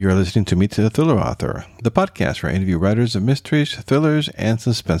You're listening to Meet the Thriller Author, the podcast where I interview writers of mysteries, thrillers, and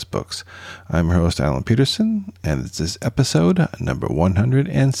suspense books. I'm your host, Alan Peterson, and this is episode number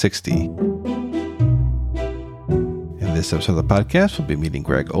 160. In this episode of the podcast, we'll be meeting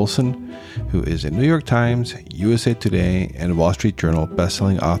Gregg Olsen, who is a New York Times, USA Today, and Wall Street Journal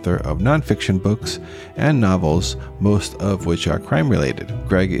bestselling author of nonfiction books and novels, most of which are crime-related.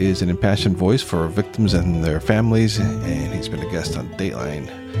 Gregg is an impassioned voice for victims and their families, and he's been a guest on Dateline,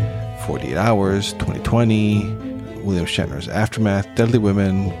 48 Hours, 2020, William Shatner's Aftermath, Deadly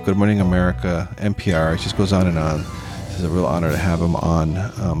Women, Good Morning America, NPR. It just goes on and on. It's a real honor to have him on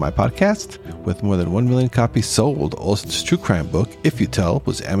my podcast. With more than 1 million copies sold, Olsen's true crime book, If You Tell,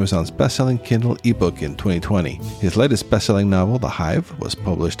 was Amazon's best-selling Kindle ebook in 2020. His latest best-selling novel, The Hive, was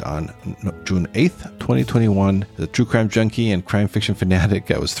published on June 8th, 2021. As a true crime junkie and crime fiction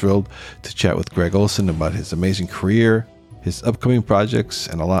fanatic, I was thrilled to chat with Gregg Olsen about his amazing career, his upcoming projects,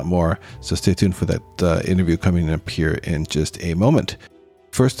 and a lot more. So stay tuned for that interview coming up here in just a moment.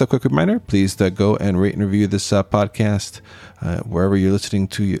 First, a quick reminder, please go and rate and review this podcast wherever you're listening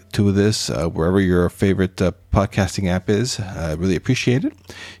to this, wherever your favorite podcasting app is. I really appreciate it.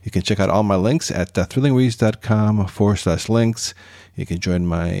 You can check out all my links at thrillingreads.com/links. You can join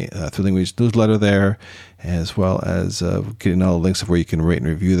my Thrilling Reads newsletter there, as well as getting all the links of where you can rate and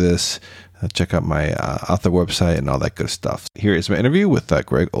review this. Check out my author website and all that good stuff. Here is my interview with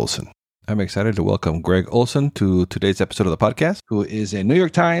Gregg Olsen. I'm excited to welcome Gregg Olsen to today's episode of the podcast, who is a New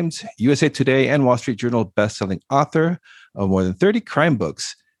York Times, USA Today, and Wall Street Journal bestselling author of more than 30 crime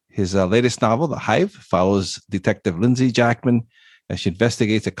books. His latest novel, The Hive, follows Detective Lindsay Jackman as she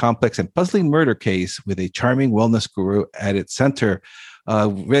investigates a complex and puzzling murder case with a charming wellness guru at its center.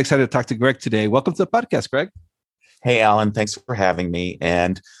 Really excited to talk to Gregg today. Welcome to the podcast, Gregg. Hey, Alan. Thanks for having me.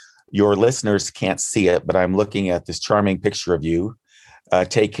 And your listeners can't see it, but I'm looking at this charming picture of you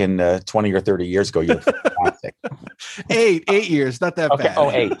taken 20 or 30 years ago. You look fantastic. eight years, not that bad.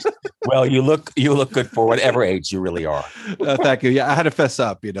 Oh, 8. Well, you look good for whatever age you really are. Thank you. Yeah, I had to fess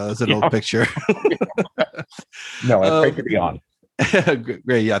up. It's an old picture. No, it's great to be on.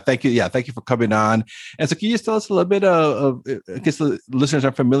 Great. Yeah. Thank you. Yeah. Thank you for coming on. And so can you just tell us a little bit of I guess the listeners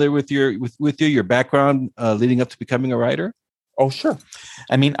are familiar with your background leading up to becoming a writer? Oh, sure.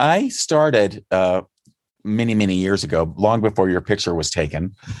 I mean, I started many years ago, long before your picture was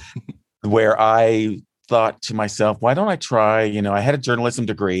taken, where I thought to myself, why don't I try, I had a journalism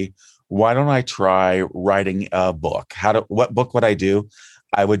degree. Why don't I try writing a book? What book would I do?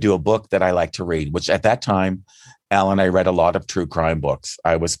 I would do a book that I like to read, which at that time, Alan, I read a lot of true crime books.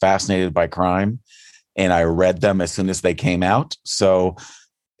 I was fascinated by crime and I read them as soon as they came out. So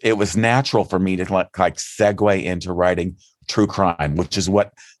it was natural for me to like segue into writing true crime, which is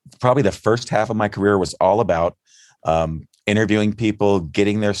what probably the first half of my career was all about. Interviewing people,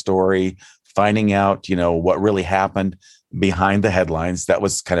 getting their story, finding out, what really happened behind the headlines. That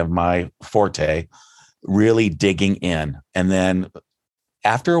was kind of my forte, really digging in. And then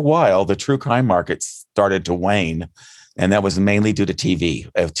after a while, the true crime market started to wane. And that was mainly due to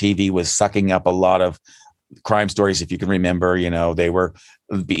TV. TV was sucking up a lot of crime stories. If you can remember, they were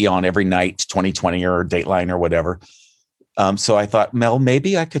be on every night, 2020 or Dateline or whatever. So I thought, Mel,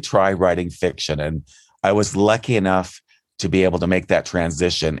 maybe I could try writing fiction. And I was lucky enough to be able to make that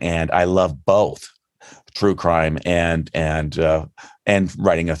transition. And I love both true crime and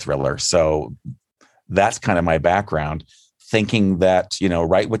writing a thriller. So that's kind of my background, thinking that,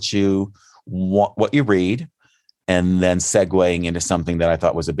 write what you want, what you read, and then segueing into something that I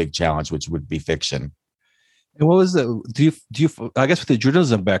thought was a big challenge, which would be fiction. And what was do you, I guess with the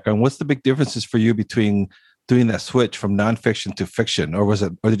journalism background, what's the big differences for you between doing that switch from nonfiction to fiction, or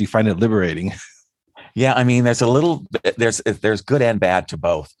did you find it liberating? Yeah, I mean, there's good and bad to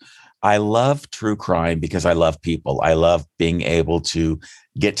both. I love true crime because I love people. I love being able to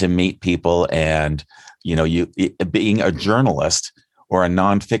get to meet people, and being a journalist or a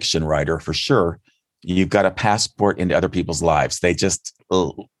nonfiction writer, for sure, you've got a passport into other people's lives. They just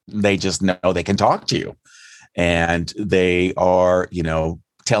know they can talk to you, and they are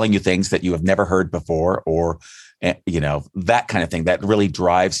telling you things that you have never heard before, or, that kind of thing. That really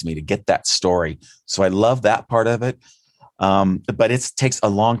drives me to get that story. So I love that part of it. But it takes a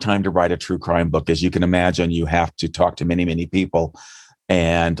long time to write a true crime book. As you can imagine, you have to talk to many people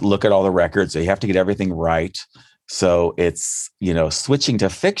and look at all the records. So you have to get everything right. So it's, switching to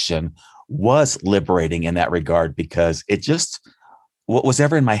fiction was liberating in that regard, because it just, what was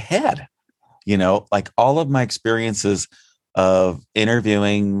ever in my head, like all of my experiences of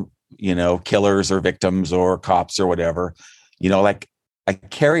interviewing, killers or victims or cops or whatever, like I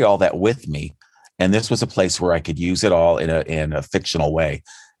carry all that with me. And this was a place where I could use it all in a fictional way.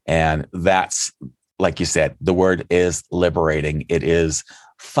 And that's, like you said, the word is liberating. It is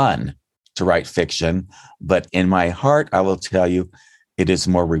fun to write fiction, but in my heart, I will tell you, it is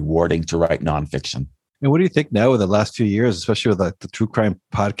more rewarding to write nonfiction. And what do you think now with the last few years, especially with like the true crime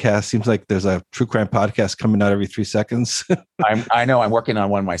podcast? Seems like there's a true crime podcast coming out every 3 seconds. I know I'm working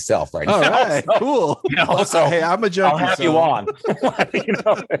on one myself right now. All right, so, cool. So hey, I'm a junkie. I'll have you on.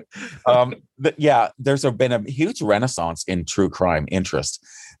 There's been a huge renaissance in true crime interest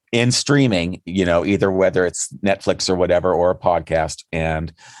in streaming, either whether it's Netflix or whatever, or a podcast.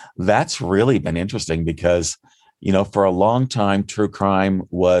 And that's really been interesting because, for a long time, true crime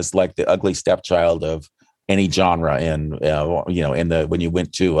was like the ugly stepchild of any genre. And, when you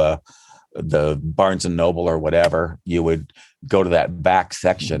went to the Barnes and Noble or whatever, you would go to that back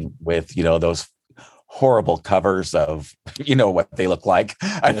section with, those horrible covers of, what they look like.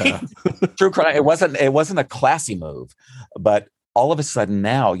 I mean, true crime, it wasn't a classy move, but all of a sudden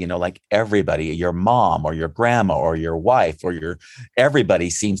now, like everybody, your mom or your grandma or your wife or everybody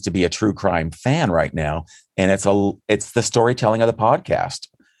seems to be a true crime fan right now. And it's the storytelling of the podcast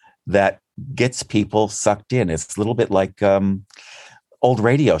that gets people sucked in. It's a little bit like old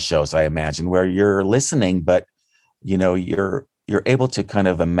radio shows, I imagine, where you're listening, but you're able to kind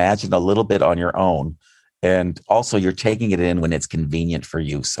of imagine a little bit on your own. And also you're taking it in when it's convenient for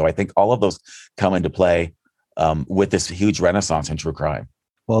you. So I think all of those come into play with this huge renaissance in true crime.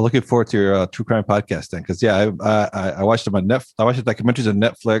 Well, looking forward to your true crime podcast then, because I watched them on Netflix. I watched the documentaries on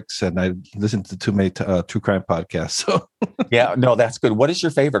Netflix, and I listened to too many true crime podcasts. So yeah, no, that's good. What is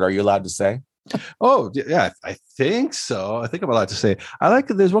your favorite? Are you allowed to say? Oh yeah, I think so. I think I'm allowed to say.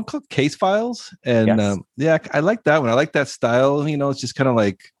 There's one called Case Files, and yes. I like that one. I like that style. It's just kind of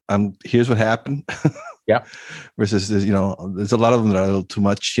like here's what happened. Yeah. Versus, there's a lot of them that are a little too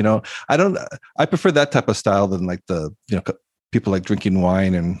much. I prefer that type of style than like the people like drinking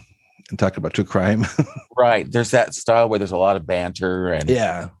wine and talking about true crime. Right. There's that style where there's a lot of banter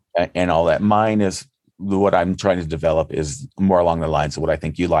and all that. Mine is what I'm trying to develop is more along the lines of what I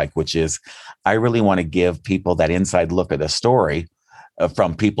think you like, which is I really want to give people that inside look at the story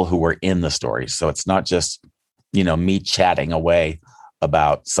from people who were in the story. So it's not just, me chatting away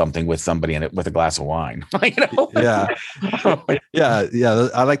about something with somebody in it with a glass of wine. Yeah.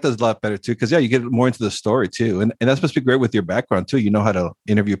 I like those a lot better too. Cause you get more into the story too. And that's supposed to be great with your background too. You know how to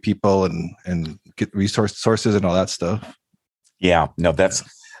interview people and get sources and all that stuff. Yeah, no, that's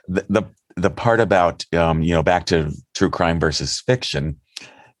the part about, back to true crime versus fiction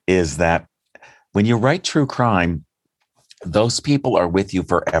is that when you write true crime, those people are with you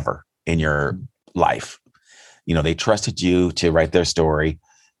forever in your life. They trusted you to write their story,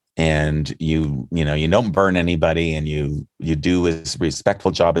 and you don't burn anybody, and you do as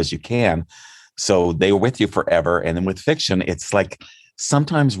respectful job as you can. So they were with you forever. And then with fiction, it's like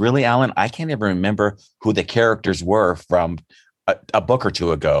sometimes really, Alan, I can't even remember who the characters were from a book or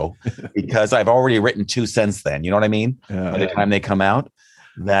two ago because I've already written 2 since then. You know what I mean? Yeah. By the time they come out,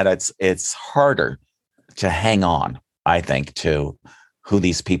 that it's harder to hang on, I think, to who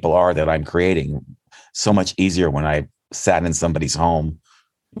these people are that I'm creating. So much easier when I sat in somebody's home,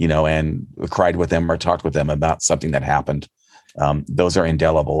 and cried with them or talked with them about something that happened. Those are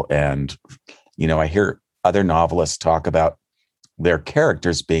indelible. And, I hear other novelists talk about their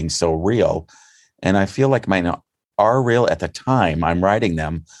characters being so real. And I feel like mine are real at the time I'm writing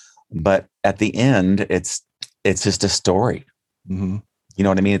them. But at the end, it's just a story. Mm-hmm. You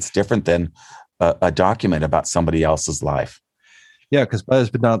know what I mean? It's different than a document about somebody else's life. Yeah, because there's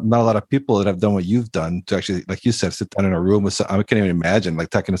been not a lot of people that have done what you've done to actually, like you said, sit down in a room with. I can't even imagine like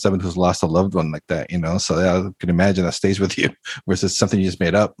talking to someone who's lost a loved one like that. So I can imagine that stays with you versus something you just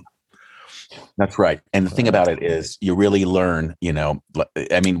made up. That's right. And the thing about it is, you really learn. All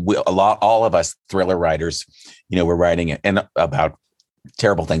of us thriller writers, we're writing it and about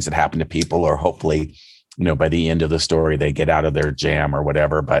terrible things that happen to people, or hopefully, by the end of the story they get out of their jam or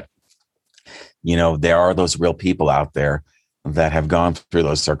whatever. But there are those real people out there that have gone through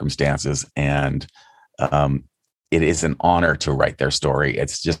those circumstances, and it is an honor to write their story.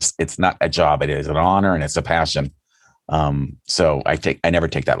 It's not a job. It is an honor, and it's a passion. So I never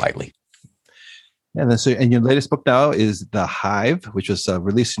take that lightly. And your latest book now is The Hive, which was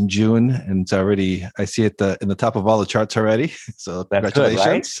released in June, and it's already, I see it in the top of all the charts already. So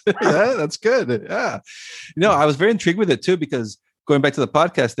congratulations. Good, right? Yeah, that's good. Yeah. I was very intrigued with it too, because going back to the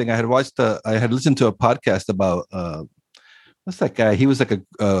podcast thing, I had listened to a podcast about, what's that guy? He was like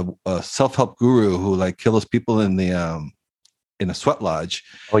a self-help guru who like kills people in the in a sweat lodge.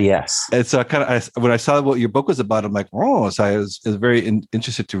 Oh, yes. And so when I saw what your book was about, I'm like, oh, so I was very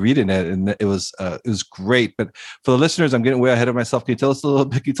interested to read in it, and it was great. But for the listeners, I'm getting way ahead of myself. Can you tell us a little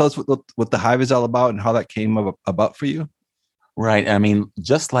bit? Can you tell us what the Hive is all about and how that came about for you? Right. I mean,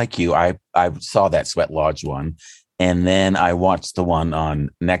 just like you, I saw that Sweat Lodge one, and then I watched the one on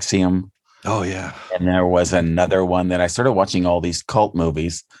NXIVM. Oh yeah. And there was another one that I started watching all these cult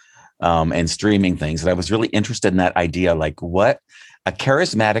movies and streaming things. And I was really interested in that idea, like what a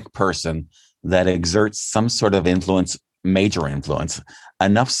charismatic person that exerts some sort of influence, major influence,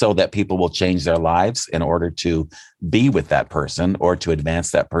 enough so that people will change their lives in order to be with that person or to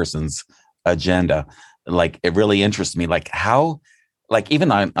advance that person's agenda. Like it really interests me, like how, like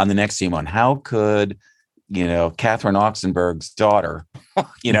even on the NXIVM one, how could, Catherine Oxenberg's daughter,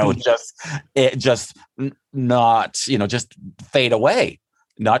 just not, just fade away,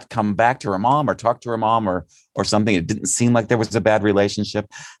 not come back to her mom or talk to her mom or something. It didn't seem like there was a bad relationship.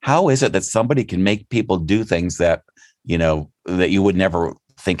 How is it that somebody can make people do things that, that you would never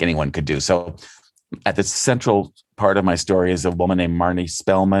think anyone could do? So at the central part of my story is a woman named Marnie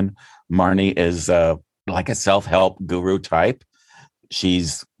Spellman. Marnie is like a self-help guru type.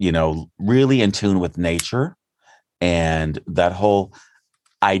 She's, really in tune with nature and that whole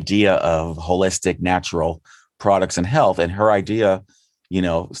idea of holistic natural products and health. And her idea,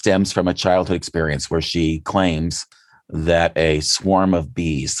 stems from a childhood experience where she claims that a swarm of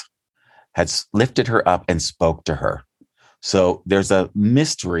bees had lifted her up and spoke to her. So there's a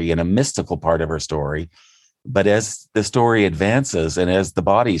mystery and a mystical part of her story. But as the story advances and as the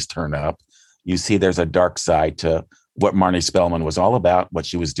bodies turn up, you see there's a dark side to what Marnie Spellman was all about, what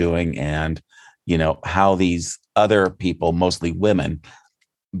she was doing, and, how these other people, mostly women,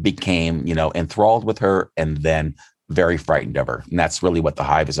 became, enthralled with her and then very frightened of her. And that's really what the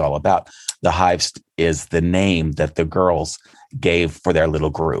Hive is all about. The Hive is the name that the girls gave for their little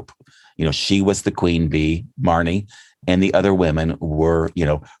group. She was the queen bee, Marnie, and the other women were,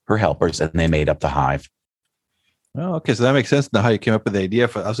 her helpers, and they made up the Hive. Oh, okay. So that makes sense now how you came up with the idea.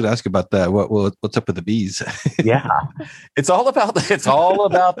 I was going to ask you about that. What's up with the bees? Yeah, it's all about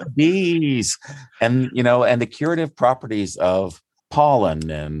the bees, and and the curative properties of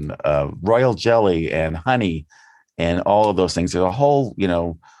pollen and royal jelly and honey and all of those things. There's a whole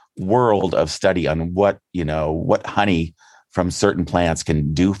world of study on what honey from certain plants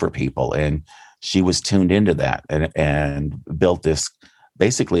can do for people, and she was tuned into that and built this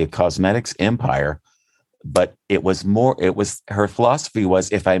basically a cosmetics empire. But her philosophy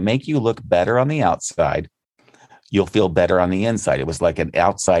was, if I make you look better on the outside, you'll feel better on the inside. It was like an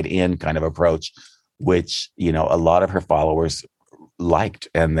outside in kind of approach, which, a lot of her followers liked,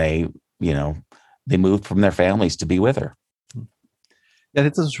 and they moved from their families to be with her. Yeah, I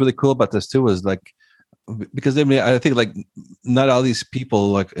think what's really cool about this too is like, because I think like not all these people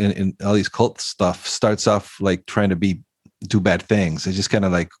like in all these cult stuff starts off like trying to do bad things. It just kind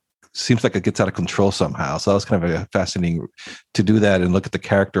of like seems like it gets out of control somehow. So that was kind of fascinating to do that and look at the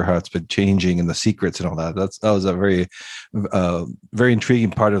character, how it's been changing and the secrets and all that. That was a very, very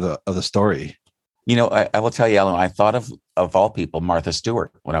intriguing part of the story. I will tell you, Alan, I thought of all people, Martha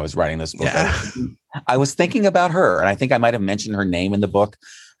Stewart, when I was writing this book. Yeah. I was thinking about her, and I think I might have mentioned her name in the book,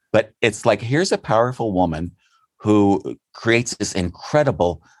 but it's like, here's a powerful woman who creates this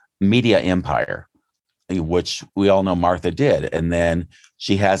incredible media empire, which we all know Martha did. And then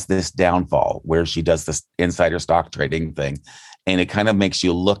she has this downfall where she does this insider stock trading thing. And it kind of makes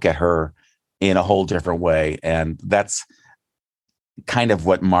you look at her in a whole different way. And that's kind of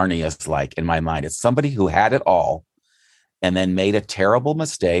what Marnie is like in my mind. It's somebody who had it all and then made a terrible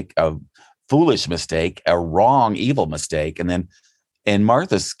mistake, a foolish mistake, a wrong, evil mistake. And then in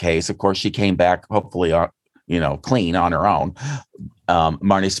Martha's case, of course, she came back, hopefully, clean on her own.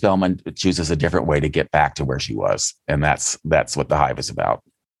 Marnie Spellman chooses a different way to get back to where she was. And that's what the Hive is about.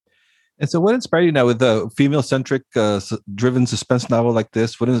 And so what inspired you now with a female-centric driven suspense novel like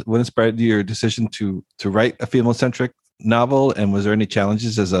this? What inspired your decision to write a female-centric novel? And was there any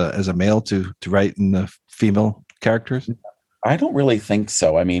challenges as a male to write in the female characters? I don't really think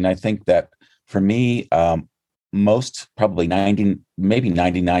so. I mean, I think that for me, most, probably 90, maybe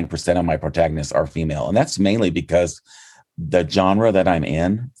 99% of my protagonists are female. And that's mainly because the genre that I'm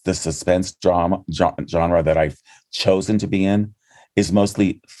in, the suspense drama genre that I've chosen to be in, is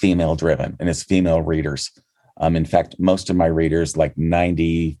mostly female driven, and it's female readers. In fact, most of my readers, like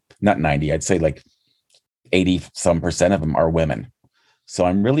 90, not 90, I'd say like 80 some percent of them are women. So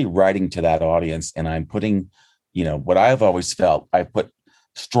I'm really writing to that audience, and I'm putting, what I've always felt, I put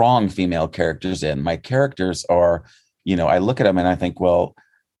strong female characters in. My characters are, I look at them and I think, well,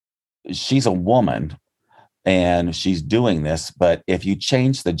 she's a woman, and she's doing this, but if you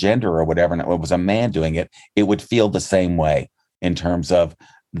change the gender or whatever, and it was a man doing it, it would feel the same way in terms of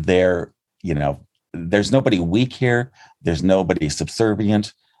their, there's nobody weak here. There's nobody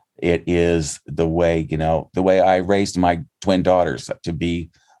subservient. It is the way, the way I raised my twin daughters to be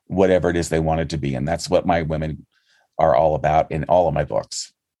whatever it is they wanted to be. And that's what my women are all about in all of my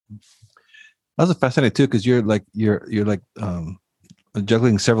books. That was fascinating too, because you're like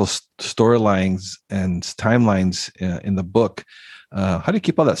juggling several storylines and timelines in the book. How do you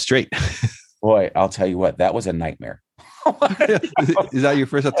keep all that straight? Boy, I'll tell you what, that was a nightmare. Is that your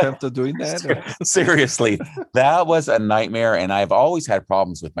first attempt of doing that? Seriously, that was a nightmare. And I've always had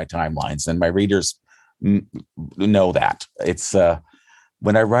problems with my timelines, and my readers know that. It's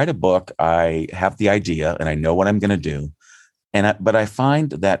when I write a book, I have the idea and I know what I'm going to do. But I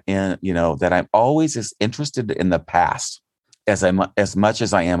find that that I'm always as interested in the past as much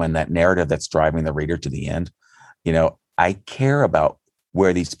as I am in that narrative that's driving the reader to the end. I care about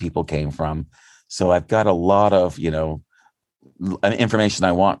where these people came from. So I've got a lot of, information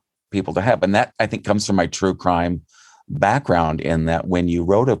I want people to have. And that, I think, comes from my true crime background, in that when you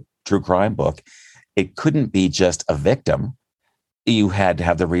wrote a true crime book, it couldn't be just a victim. You had to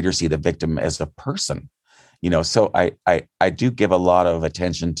have the reader see the victim as a person. So I do give a lot of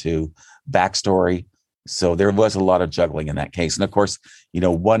attention to backstory. So there was a lot of juggling in that case. And of course,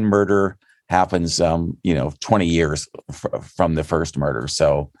 one murder happens, 20 years from the first murder.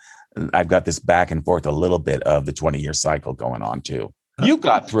 So I've got this back and forth a little bit of the 20-year cycle going on too. You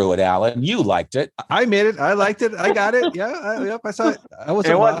got through it, Alan. You liked it. I made it. I liked it. I got it. Yeah. Yep. I saw it. I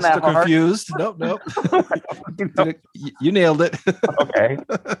wasn't lost or confused. Nope. You nailed it. Okay.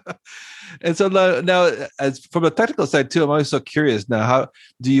 And so now, as from a technical side too, I'm always so curious. Now, how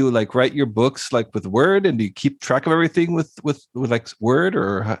do you write your books with Word, and do you keep track of everything with Word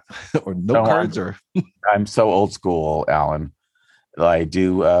or note cards? Or I'm so old school, Alan. I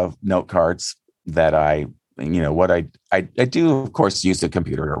do note cards that I do, of course, use a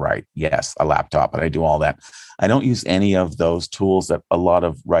computer to write. Yes, a laptop, but I do all that. I don't use any of those tools that a lot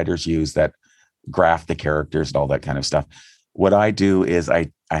of writers use that graph the characters and all that kind of stuff. What I do is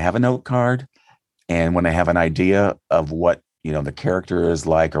I have a note card, and when I have an idea of what, the character is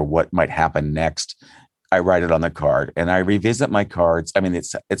like or what might happen next, I write it on the card, and I revisit my cards. I mean,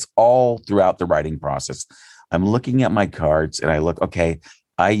 it's all throughout the writing process. I'm looking at my cards and I look, okay,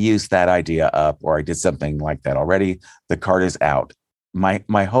 I used that idea up, or I did something like that already. The card is out.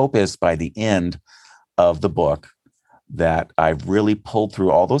 My hope is by the end of the book that I've really pulled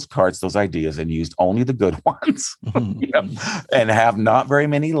through all those cards, those ideas, and used only the good ones, and have not very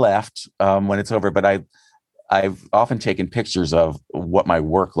many left when it's over. But I've often taken pictures of what my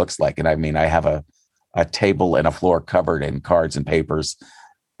work looks like. And I mean, I have a table and a floor covered in cards and papers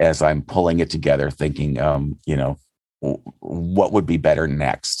as I'm pulling it together, thinking, what would be better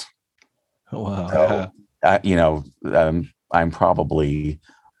next? Wow. So, I'm probably,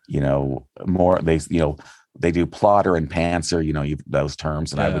 more, they do plotter and pantser, those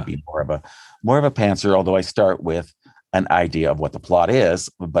terms, and I would be more of a pantser, although I start with an idea of what the plot is,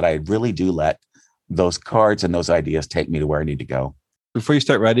 but I really do let those cards and those ideas take me to where I need to go. Before you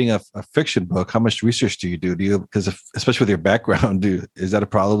start writing a fiction book, how much research do you do? Because especially with your background, is that a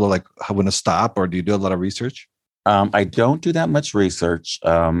problem? When to stop, or do you do a lot of research? I don't do that much research.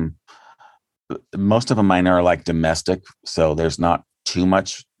 Most of mine are domestic, so there's not too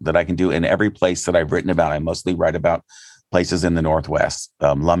much that I can do. In every place that I've written about, I mostly write about places in the Northwest.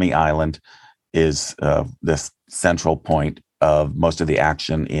 Lummi Island is this central point of most of the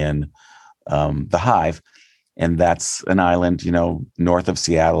action in The Hive. And that's an island, north of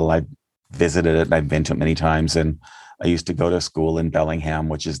Seattle. I visited it and I've been to it many times. And I used to go to school in Bellingham,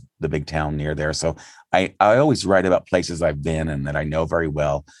 which is the big town near there. So I always write about places I've been and that I know very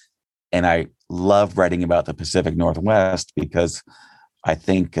well. And I love writing about the Pacific Northwest because I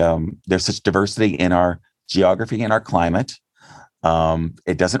think there's such diversity in our geography and our climate.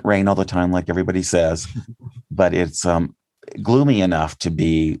 It doesn't rain all the time, like everybody says, but it's gloomy enough to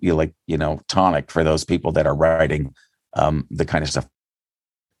be tonic for those people that are writing the kind of stuff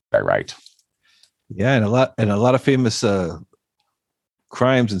I write. Yeah, and a lot of famous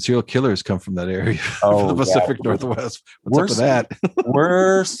crimes and serial killers come from that area, from the Pacific Northwest. What's up with that?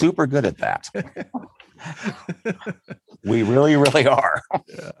 We're super good at that. We really, really are.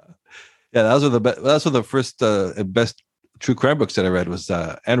 Yeah, those were the first best true crime books that I read was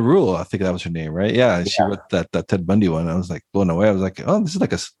Anne Rule. I think that was her name, right? Yeah, she wrote that Ted Bundy one. I was blown away. I was like, oh, this is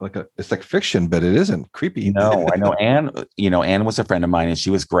it's like fiction, but it isn't creepy. No, I know Anne. Anne was a friend of mine, and she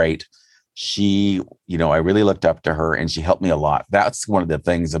was great. She, I really looked up to her, and she helped me a lot. That's one of the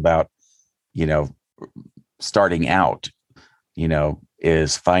things about, starting out,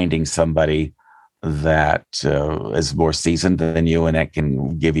 is finding somebody that is more seasoned than you and that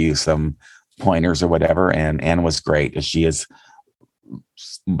can give you some pointers or whatever. And Anne was great. She was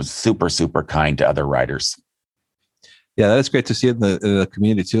super, super kind to other writers. Yeah, that's great to see it in the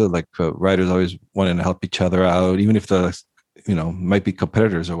community too. Like writers always wanting to help each other out, even if might be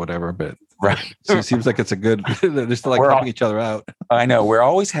competitors or whatever. But right, so it seems like it's a good. They're still like helping each other out. I know, we're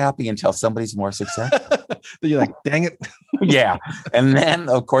always happy until somebody's more successful. You're like, dang it. Yeah, and then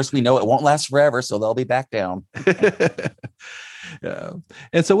of course we know it won't last forever, so they'll be back down. Yeah.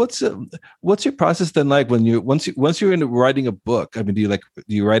 And so what's your process then like when once you're into writing a book? I mean, do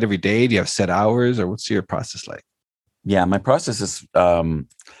you write every day? Do you have set hours, or what's your process like? Yeah, my process is,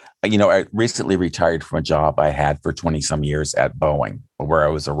 I recently retired from a job I had for 20 some years at Boeing, where I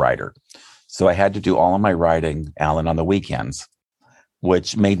was a writer. So I had to do all of my writing, Alan, on the weekends,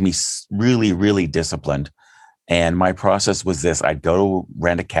 which made me really, really disciplined. And my process was this: I'd go to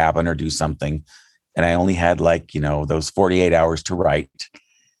rent a cabin or do something, and I only had those 48 hours to write.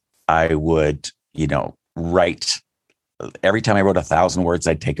 I would, write. Every time I wrote 1,000 words,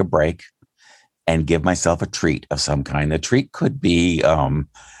 I'd take a break and give myself a treat of some kind. The treat could be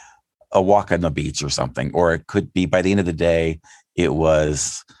a walk on the beach or something, or it could be, by the end of the day, it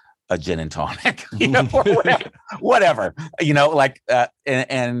was a gin and tonic, or whatever,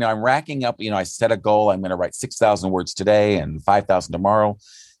 and I'm racking up, I set a goal. I'm going to write 6,000 words today and 5,000 tomorrow,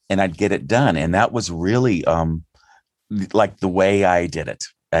 and I'd get it done. And that was really like the way I did it.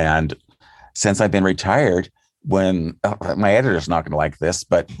 And since I've been retired, when my editor's not going to like this,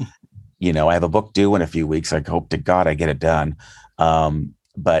 but I have a book due in a few weeks. I hope to God I get it done.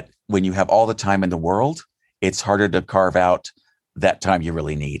 But when you have all the time in the world, it's harder to carve out that time you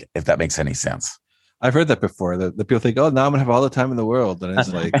really need, if that makes any sense. I've heard that before. The people think, oh, now I'm going to have all the time in the world. And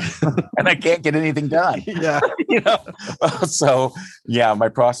it's like... and I can't get anything done. Yeah. So, yeah, my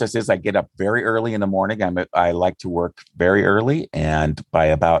process is I get up very early in the morning. I like to work very early. And by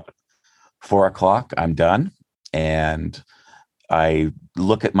about 4:00, I'm done. And I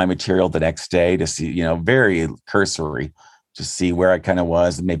look at my material the next day to see, very cursory, to see where I kind of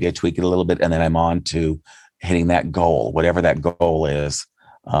was, and maybe I tweak it a little bit, and then I'm on to hitting that goal, whatever that goal is.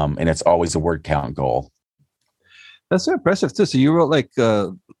 And it's always a word count goal. That's so impressive too. So you wrote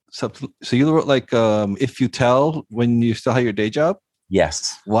If You Tell when you still had your day job?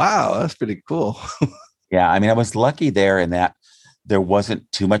 Yes. Wow, that's pretty cool. Yeah, I mean, I was lucky there in that there wasn't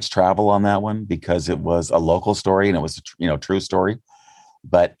too much travel on that one because it was a local story and it was a true story.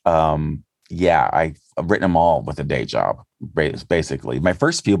 But yeah, I've written them all with a day job, basically. My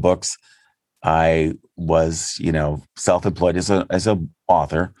first few books, I was, self-employed as a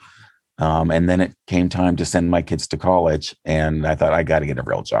author. And then it came time to send my kids to college, and I thought I got to get a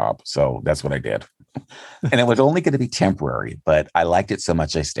real job. So that's what I did. And it was only going to be temporary, but I liked it so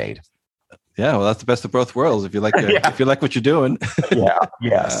much I stayed. Yeah, well, that's the best of both worlds. If you like, if you like what you're doing. Yeah.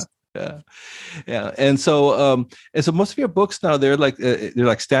 Yes. Yeah. And so most of your books now, they're like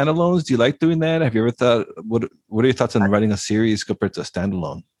standalones. Do you like doing that? Have you ever thought, what are your thoughts on writing a series compared to a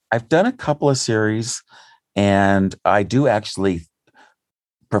standalone? I've done a couple of series, and I do actually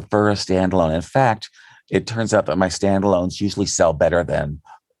prefer a standalone. In fact, it turns out that my standalones usually sell better than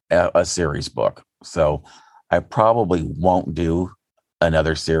a series book. So I probably won't do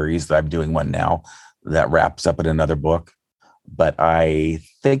another series. I'm doing one now that wraps up in another book. But I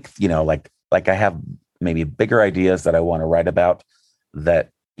think, like I have maybe bigger ideas that I want to write about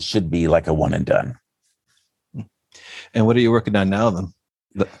that should be like a one and done. And what are you working on now then?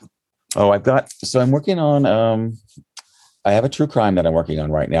 I'm working on, I have a true crime that I'm working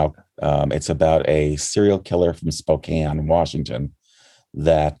on right now. It's about a serial killer from Spokane, Washington,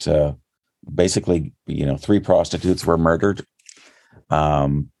 that basically, 3 prostitutes were murdered.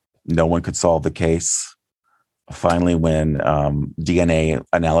 No one could solve the case. Finally, when DNA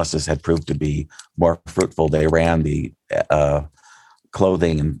analysis had proved to be more fruitful, they ran the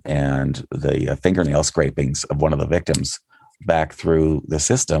clothing and the fingernail scrapings of one of the victims back through the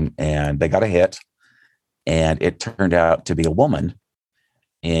system, and they got a hit. And it turned out to be a woman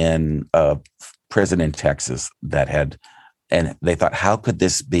in a prison in Texas and they thought, how could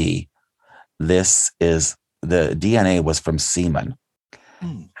this be? The DNA was from semen.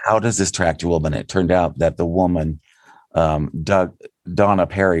 How does this track to a woman? It turned out that the woman, Donna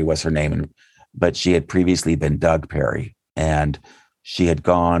Perry was her name, but she had previously been Doug Perry, and she had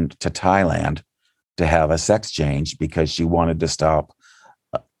gone to Thailand to have a sex change because she wanted to stop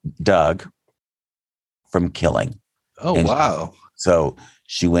Doug from killing. Oh, and wow. So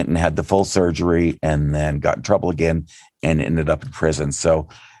she went and had the full surgery and then got in trouble again and ended up in prison. So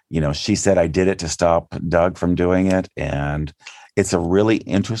she said, I did it to stop Doug from doing it. And it's a really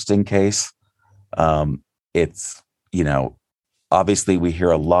interesting case. It's, obviously we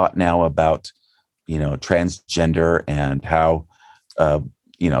hear a lot now about, transgender and how,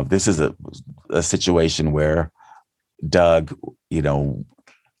 this is a situation where Doug,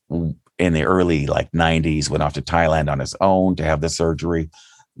 in the early like 90s went off to Thailand on his own to have the surgery.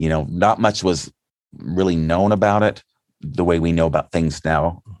 Not much was really known about it the way we know about things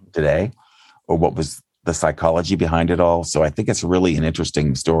now today, or what was the psychology behind it all. So I think it's really an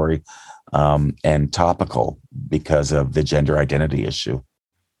interesting story, and topical because of the gender identity issue.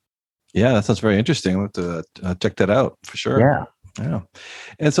 Yeah, that sounds very interesting. I'll have to check that out for sure. Yeah.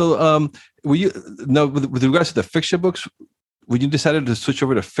 And so, with regards to the fiction books, when you decided to switch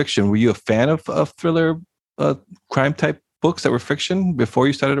over to fiction, were you a fan of thriller, crime type books that were fiction before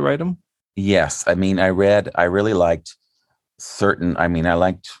you started to write them? Yes. I mean, I really liked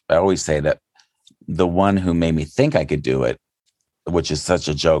I always say that the one who made me think I could do it, which is such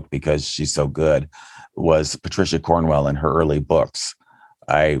a joke because she's so good, was Patricia Cornwell in her early books.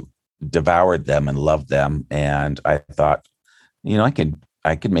 I devoured them and loved them. And I thought,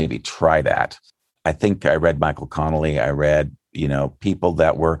 I could maybe try that. I think I read Michael Connelly. I read, people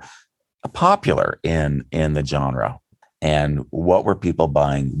that were popular in the genre. And what were people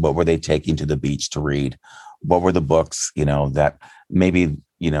buying? What were they taking to the beach to read? What were the books, that maybe,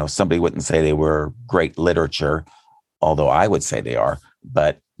 somebody wouldn't say they were great literature, although I would say they are,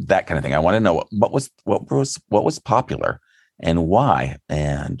 but that kind of thing. I want to know what was popular and why.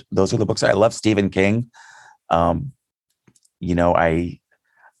 And those are the books. I love Stephen King. I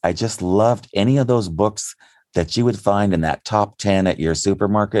just loved any of those books that you would find in that top 10 at your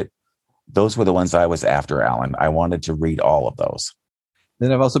supermarket. Those were the ones I was after, Alan. I wanted to read all of those.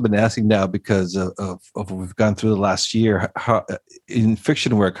 Then I've also been asking now because of what we've gone through the last year, how, in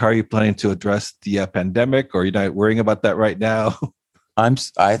fiction work, how are you planning to address the pandemic, or are you not worrying about that right now? I'm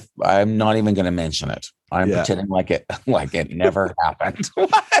not even going to mention it. I'm pretending like it never happened.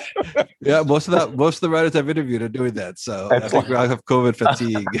 Yeah, most of the writers I've interviewed are doing that. So I think I have COVID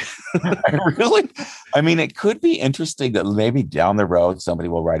fatigue. It could be interesting that maybe down the road somebody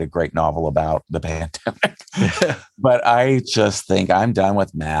will write a great novel about the pandemic. But I just think I'm done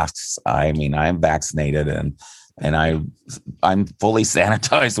with masks. I'm vaccinated and I'm fully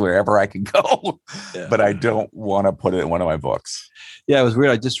sanitized wherever I can go. Yeah. But I don't want to put it in one of my books. Yeah, it was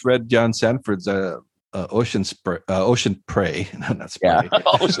weird. I just read John Sanford's Ocean Prey. Not Spray. Yeah.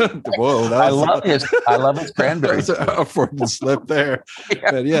 Whoa, I love his cranberry. A Freudian slip there.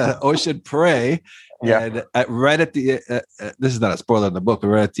 Yeah. But Ocean Prey. Yeah. And right at the this is not a spoiler in the book, but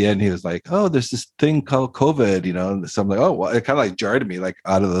right at the end, he was like, "Oh, there's this thing called COVID," So I'm like, "Oh, well," it kind of like jarred me like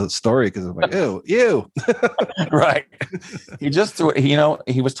out of the story because I'm like, "Ew." Right. He just threw it.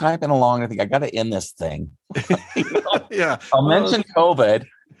 He was typing along. I think I got to end this thing. Yeah. I'll mention COVID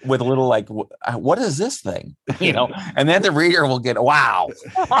with a little like, what is this thing? And then the reader will get, wow.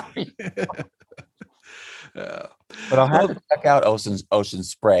 But I'll have to check out Ocean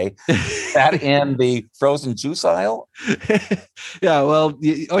Spray. That in the frozen juice aisle? Yeah, well,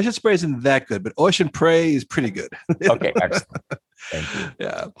 the Ocean Spray isn't that good, but Ocean Prey is pretty good. Okay, excellent. Thank you.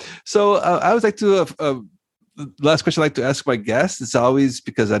 Yeah. So I always like to, last question I like to ask my guests, it's always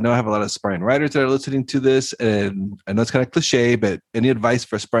because I know I have a lot of aspiring writers that are listening to this, and I know it's kind of cliche, but any advice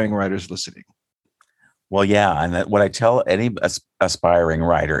for aspiring writers listening? Well, yeah. And what I tell any aspiring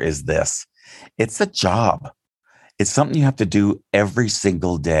writer is this: it's a job. It's something you have to do every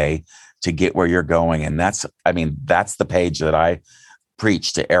single day to get where you're going. And that's the page that I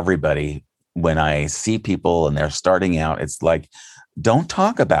preach to everybody when I see people and they're starting out. It's like, don't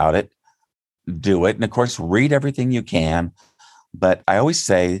talk about it, do it. And of course, read everything you can. But I always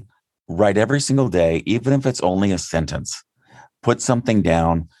say, write every single day, even if it's only a sentence. Put something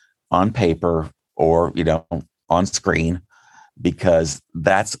down on paper or, on screen, because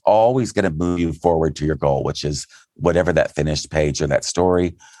that's always going to move you forward to your goal, which is whatever that finished page or that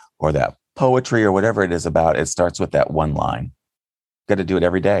story or that poetry or whatever it is about. It starts with that one line. Got to do it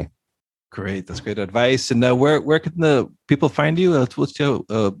every day. Great. That's great advice. And where can the people find you? What's your,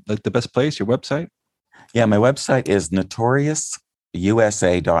 like the best place, your website? Yeah, my website is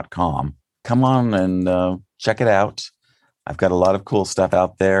notorioususa.com. Come on and check it out. I've got a lot of cool stuff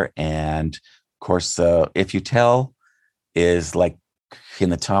out there. And of course, If You Tell is like in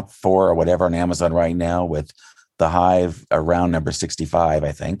the top 4 or whatever on Amazon right now, with The Hive around number 65,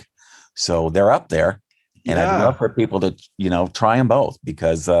 I think. So they're up there. And I'd love for people to, try them both,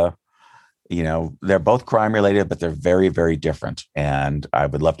 because, they're both crime related, but they're very, very different. And I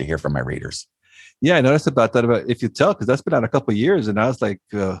would love to hear from my readers. Yeah, I noticed about that about If You Tell, because that's been out a couple of years, and now it's like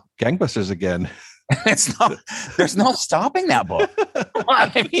gangbusters again. There's no stopping that book.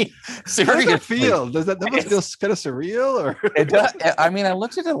 I mean, seriously. How does that feel? Does that feel kind of surreal? Or it does. I mean, I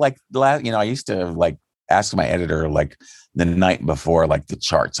looked at it like I used to like ask my editor like the night before, like the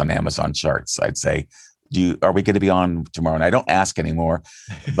charts on Amazon charts. I'd say, are we going to be on tomorrow? And I don't ask anymore,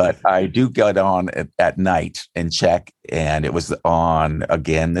 but I do get on at night and check. And it was on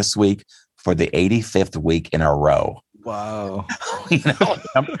again this week for the 85th week in a row. Wow.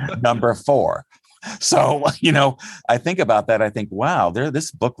 Number 4. So, I think about that. I think, wow, this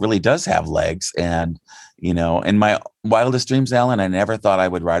book really does have legs. And, in my wildest dreams, Alan, I never thought I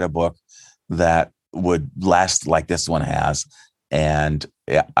would write a book that would last like this one has. And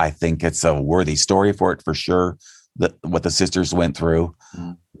I think it's a worthy story for it, for sure, what the sisters went through.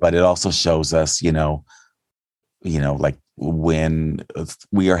 But it also shows us, like when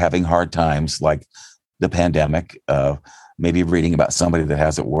we are having hard times, like the pandemic, maybe reading about somebody that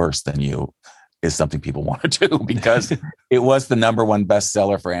has it worse than you is something people want to do, because it was the number 1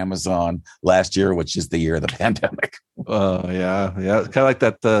 bestseller for Amazon last year, which is the year of the pandemic. Yeah. It's kind of like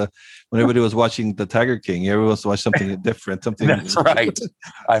that when everybody was watching The Tiger King, everyone was watching something different. That's right.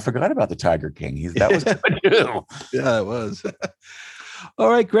 I forgot about The Tiger King. That was good too. Yeah, it was. All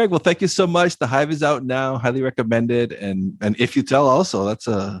right, Greg. Well, thank you so much. The Hive is out now. Highly recommended. And If You Tell also, that's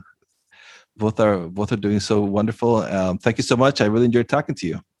both are doing so wonderful. Thank you so much. I really enjoyed talking to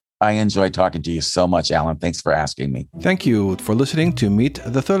you. I enjoyed talking to you so much, Alan. Thanks for asking me. Thank you for listening to Meet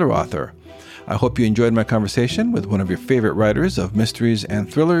the Thriller Author. I hope you enjoyed my conversation with one of your favorite writers of mysteries and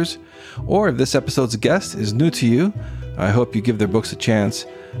thrillers. Or if this episode's guest is new to you, I hope you give their books a chance.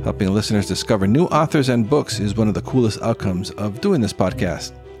 Helping listeners discover new authors and books is one of the coolest outcomes of doing this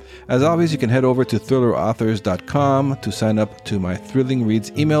podcast. As always, you can head over to thrillerauthors.com to sign up to my Thrilling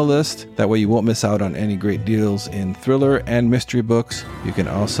Reads email list. That way you won't miss out on any great deals in thriller and mystery books. You can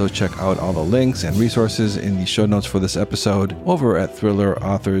also check out all the links and resources in the show notes for this episode over at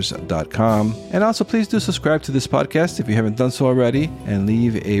thrillerauthors.com. And also please do subscribe to this podcast if you haven't done so already, and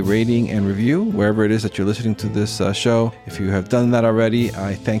leave a rating and review wherever it is that you're listening to this show. If you have done that already,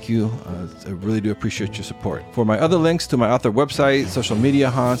 I thank you. I really do appreciate your support. For my other links to my author website, social media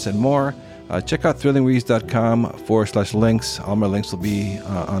haunts, and more, check out thrillingreads.com/links. All my links will be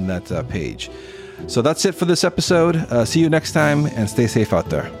on that page. So that's it for this episode. See you next time, and stay safe out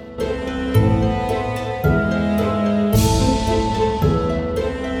there.